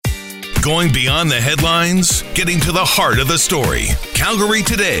Going beyond the headlines, getting to the heart of the story. Calgary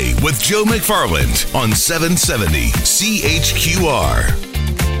Today with Joe McFarland on 770 CHQR.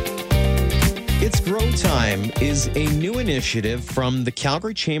 It's Grow Time is a new initiative from the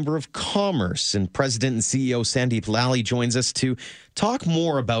Calgary Chamber of Commerce, and President and CEO Sandip Lalli joins us to talk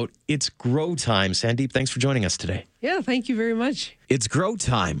more about It's Grow Time. Sandip, thanks for joining us today. Yeah, thank you very much. It's Grow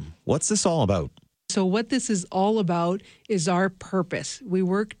Time. What's this all about? So what this is all about is our purpose. We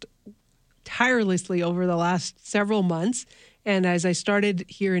worked tirelessly over the last several months, and as I started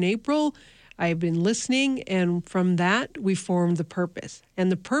here in April, I've been listening, and from that, we formed the purpose.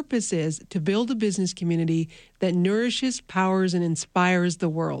 And the purpose is to build a business community that nourishes, powers, and inspires the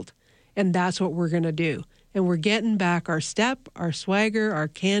world. And that's what we're going to do. And we're getting back our step, our swagger, our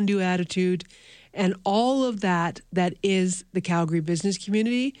can-do attitude, and all of that is the Calgary business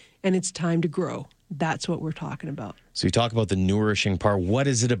community, and it's time to grow. That's what we're talking about. So you talk about the nourishing part. What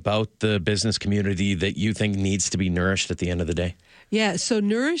is it about the business community that you think needs to be nourished at the end of the day? Yeah, so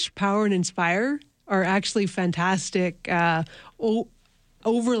nourish, power, and inspire are actually fantastic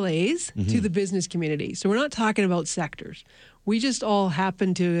overlays to the business community. So we're not talking about sectors. We just all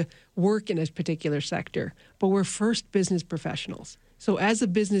happen to work in a particular sector, but we're first business professionals. So as a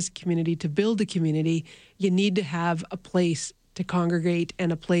business community, to build a community, you need to have a place to congregate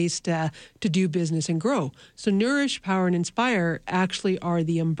and a place to do business and grow. So nourish, power, and inspire actually are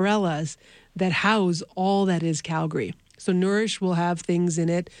the umbrellas that house all that is Calgary. So nourish will have things in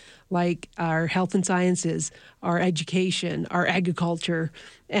it like our health and sciences, our education, our agriculture,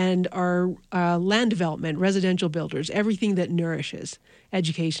 and our land development, residential builders, everything that nourishes,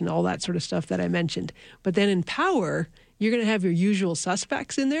 education, all that sort of stuff that I mentioned. But then in power, you're going to have your usual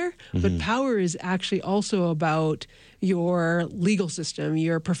suspects in there, but power is actually also about your legal system,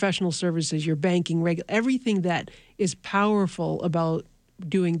 your professional services, your banking, everything that is powerful about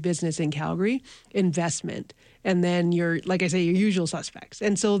doing business in Calgary, investment, and then like I say, your usual suspects.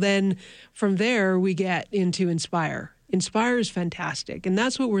 And so then from there, we get into Inspire. Inspire is fantastic, and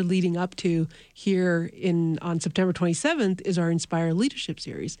that's what we're leading up to here on September 27th is our Inspire Leadership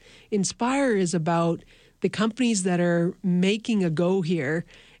Series. Inspire is about the companies that are making a go here,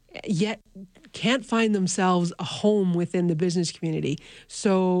 yet can't find themselves a home within the business community.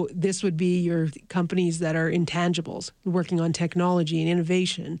 So this would be your companies that are intangibles, working on technology and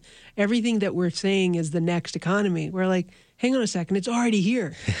innovation. Everything that we're saying is the next economy. We're like, hang on a second, it's already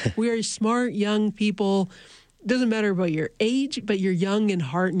here. We are smart, young people. Doesn't matter about your age, but you're young in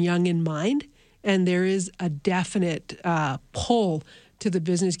heart and young in mind. And there is a definite pull to the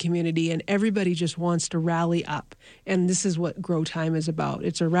business community, and everybody just wants to rally up. And this is what Grow Time is about.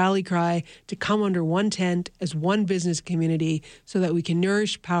 It's a rally cry to come under one tent as one business community so that we can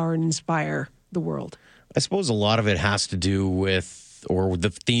nourish, power, and inspire the world. I suppose a lot of it has to do with, or the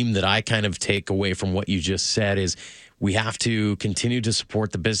theme that I kind of take away from what you just said is we have to continue to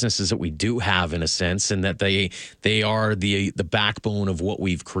support the businesses that we do have in a sense, and that they are the backbone of what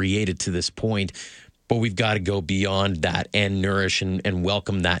we've created to this point. But we've got to go beyond that and nourish and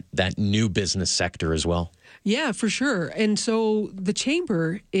welcome that new business sector as well. Yeah, for sure. And so the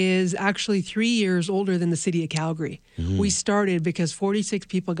Chamber is actually 3 years older than the city of Calgary. We started because 46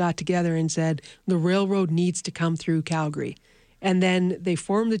 people got together and said the railroad needs to come through Calgary. And then they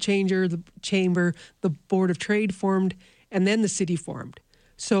formed the Chamber, the Board of Trade formed, and then the city formed.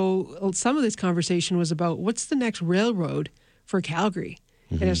 So some of this conversation was about what's the next railroad for Calgary?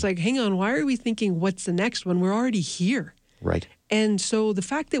 And it's like, hang on, why are we thinking what's the next one? We're already here. Right. And so the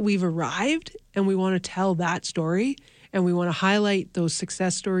fact that we've arrived and we want to tell that story and we want to highlight those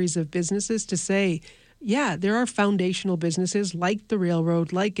success stories of businesses to say, yeah, there are foundational businesses like the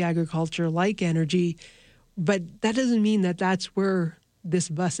railroad, like agriculture, like energy, but that doesn't mean that that's where this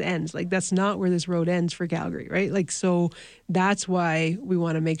bus ends. Like, that's not where this road ends for Calgary, right? Like, so that's why we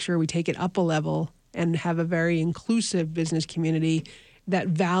want to make sure we take it up a level and have a very inclusive business community that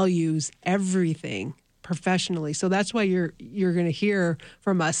values everything professionally. So that's why you're going to hear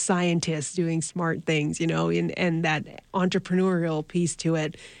from us scientists doing smart things, and that entrepreneurial piece to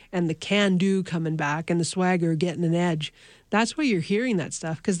it, and the can-do coming back, and the swagger getting an edge. That's why you're hearing that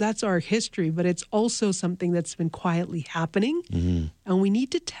stuff, because that's our history, but it's also something that's been quietly happening, and we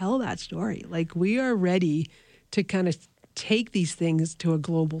need to tell that story. Like, we are ready to kind of take these things to a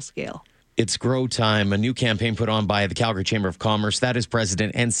global scale. It's Grow Time, a new campaign put on by the Calgary Chamber of Commerce. That is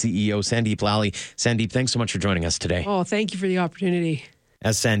President and CEO Sandip Lalli. Sandip, thanks so much for joining us today. Oh, thank you for the opportunity.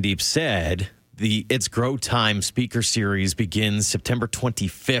 As Sandip said, the It's Grow Time speaker series begins September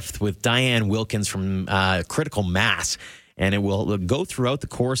 25th with Diane Wilkins from Critical Mass. And it will go throughout the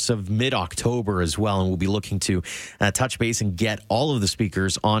course of mid-October as well. And we'll be looking to touch base and get all of the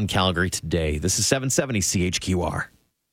speakers on Calgary Today. This is 770 CHQR.